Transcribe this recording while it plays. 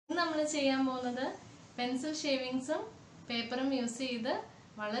നമ്മൾ ചെയ്യാൻ പോകുന്നത് പെൻസിൽ ഷേവിങ്സും പേപ്പറും യൂസ് ചെയ്ത്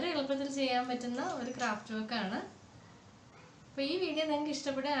വളരെ എളുപ്പത്തിൽ ചെയ്യാൻ പറ്റുന്ന ഒരു ക്രാഫ്റ്റ് വർക്ക് ആണ്. അപ്പോൾ ഈ വീഡിയോ നിങ്ങൾക്ക്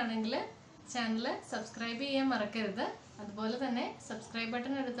ഇഷ്ടപ്പെടുകയാണെങ്കിൽ ചാനൽ സബ്സ്ക്രൈബ് ചെയ്യാൻ മറക്കരുത്. അതുപോലെ തന്നെ സബ്സ്ക്രൈബ്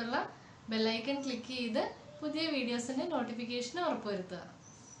ബട്ടൺ അടുത്തുള്ള ബെൽ ഐക്കൺ ക്ലിക്ക് ചെയ്ത് പുതിയ വീഡിയോസിന്റെ നോട്ടിഫിക്കേഷൻ ഉറപ്പുവരുത്തുക.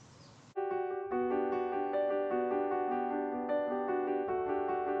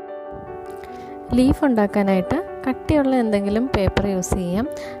 ലീഫ് ഉണ്ടാക്കാനായിട്ട് കട്ടിയുള്ള എന്തെങ്കിലും പേപ്പർ യൂസ് ചെയ്യാം.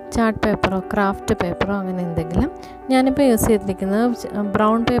 ചാർട്ട് പേപ്പറോ ക്രാഫ്റ്റ് പേപ്പറോ അങ്ങനെ എന്തെങ്കിലും. ഞാനിപ്പോൾ യൂസ് ചെയ്തിരിക്കുന്നത്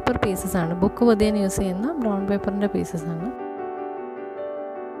ബ്രൗൺ പേപ്പർ പീസസ് ആണ്. ബുക്ക് പൊതിയാൻ യൂസ് ചെയ്യുന്ന ബ്രൗൺ പേപ്പറിൻ്റെ പീസസ് ആണ്.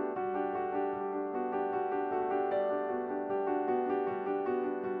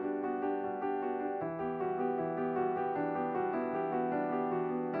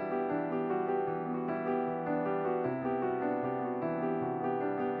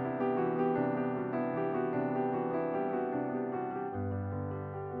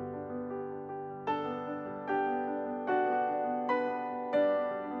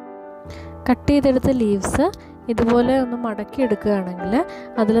 കട്ട് ചെയ്തെടുത്ത ലീവ്സ് ഇതുപോലെ ഒന്ന് മടക്കി എടുക്കുകയാണെങ്കിൽ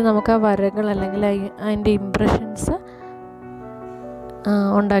അതിൽ നമുക്ക് ആ വരകൾ അല്ലെങ്കിൽ അതിൻ്റെ ഇംപ്രഷൻസ്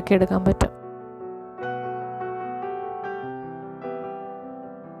ഉണ്ടാക്കിയെടുക്കാൻ പറ്റും.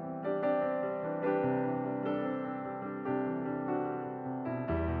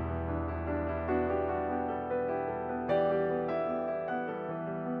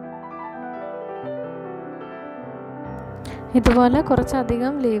 ഇതുപോലെ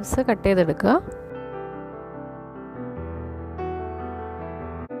കുറച്ചധികം ലീവ്സ് കട്ട് ചെയ്തെടുക്കുക.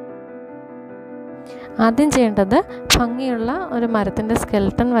 ആദ്യം ചെയ്യേണ്ടത് ഭംഗിയുള്ള ഒരു മരത്തിൻ്റെ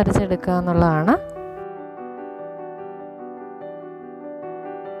സ്കെൽട്ടൺ വരച്ചെടുക്കുക എന്നുള്ളതാണ്.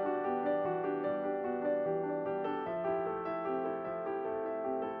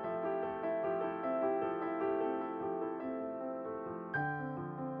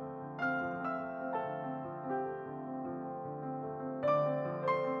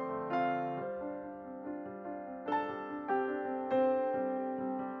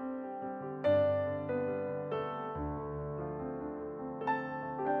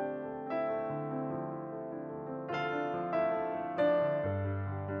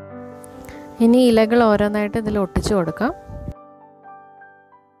 ഇനി ഇലകൾ ഓരോന്നായിട്ട് ഇതിൽ ഒട്ടിച്ചു കൊടുക്കാം.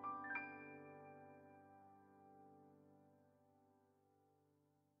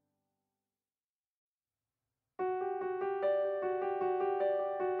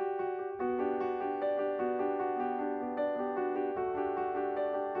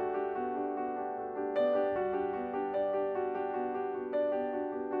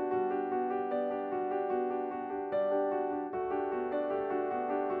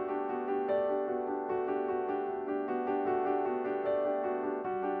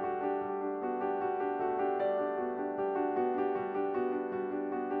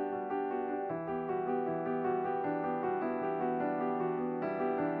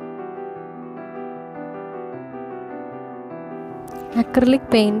 അക്രിലിക്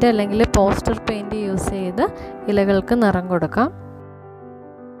പെയിൻറ് അല്ലെങ്കിൽ പോസ്റ്റർ പെയിൻറ് യൂസ് ചെയ്ത് ഇലകൾക്ക് നിറം കൊടുക്കാം.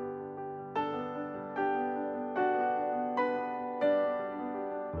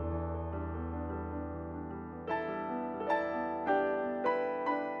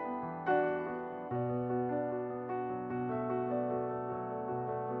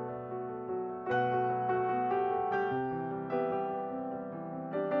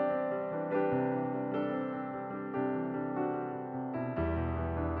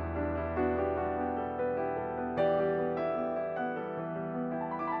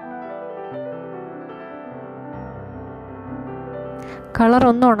 കളർ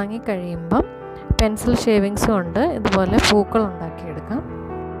ഒന്ന് ഉണങ്ങിക്കഴിയുമ്പം പെൻസിൽ ഷേവിങ്സ് കൊണ്ട് ഇതുപോലെ പൂക്കൾ ഉണ്ടാക്കിയെടുക്കാം.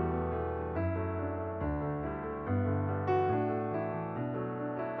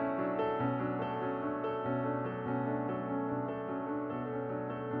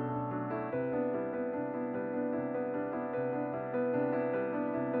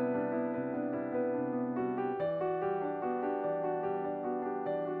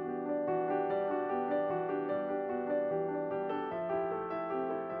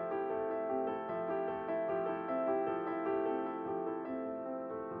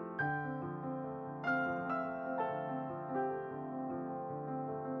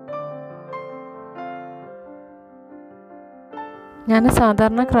 ഞാൻ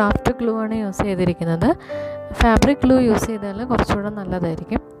സാധാരണ ക്രാഫ്റ്റ് ഗ്ലൂ ആണ് യൂസ് ചെയ്തിരിക്കുന്നത്. ഫാബ്രിക് ഗ്ലൂ യൂസ് ചെയ്താൽ കുറച്ചുകൂടെ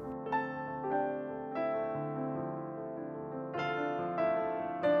നല്ലതായിരിക്കും.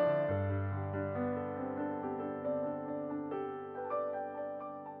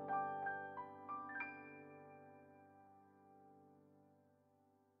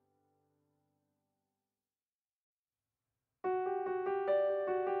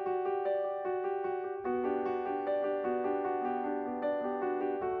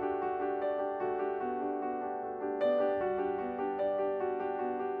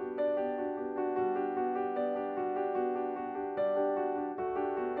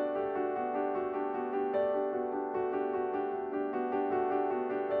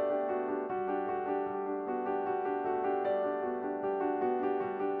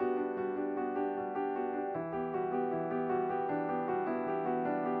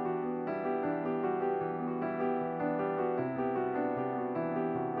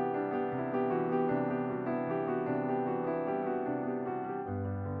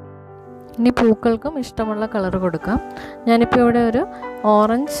 ഇനി പൂക്കൾക്കും ഇഷ്ടമുള്ള കളർ കൊടുക്കാം. ഞാനിപ്പോൾ ഇവിടെ ഒരു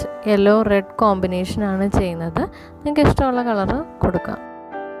ഓറഞ്ച് യെല്ലോ റെഡ് കോമ്പിനേഷനാണ് ചെയ്യുന്നത്. നിങ്ങൾക്ക് ഇഷ്ടമുള്ള കളർ കൊടുക്കാം.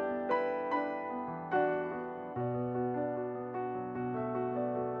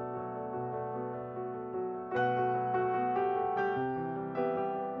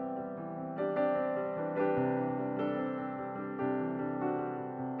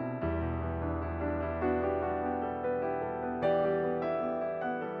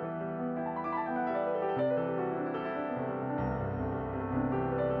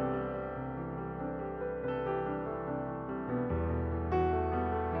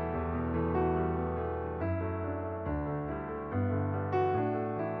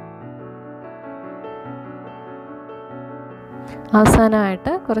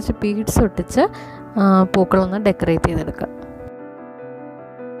 അവസാനമായിട്ട് കുറച്ച് ബീഡ്സ് ഒട്ടിച്ച് പൂക്കളൊന്ന് ഡെക്കറേറ്റ് ചെയ്തെടുക്കുക.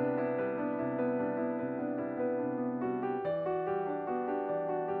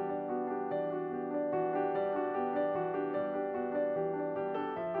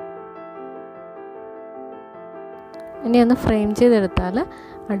 ഇനി ഒന്ന് ഫ്രെയിം ചെയ്തെടുത്താൽ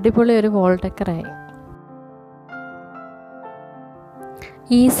അടിപൊളി ഒരു വോൾ ഡെക്കറായി.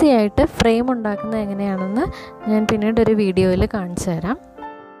 ഈസി ആയിട്ട് ഫ്രെയിം ഉണ്ടാക്കുന്നത് എങ്ങനെയാണെന്ന് ഞാൻ പിന്നീട് ഒരു വീഡിയോയിൽ കാണിച്ചു തരാം.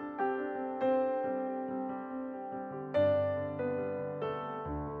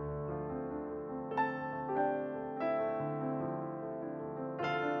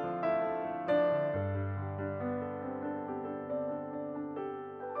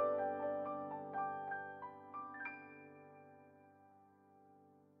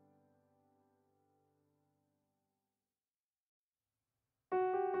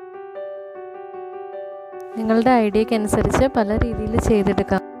 നിങ്ങളുടെ ഐഡിയയ്ക്ക് അനുസരിച്ച് പല രീതിയിൽ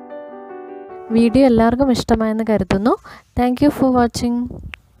ചെയ്തെടുക്കാം. വീഡിയോ എല്ലാവർക്കും ഇഷ്ടമായെന്ന് കരുതുന്നു. Thank you for watching.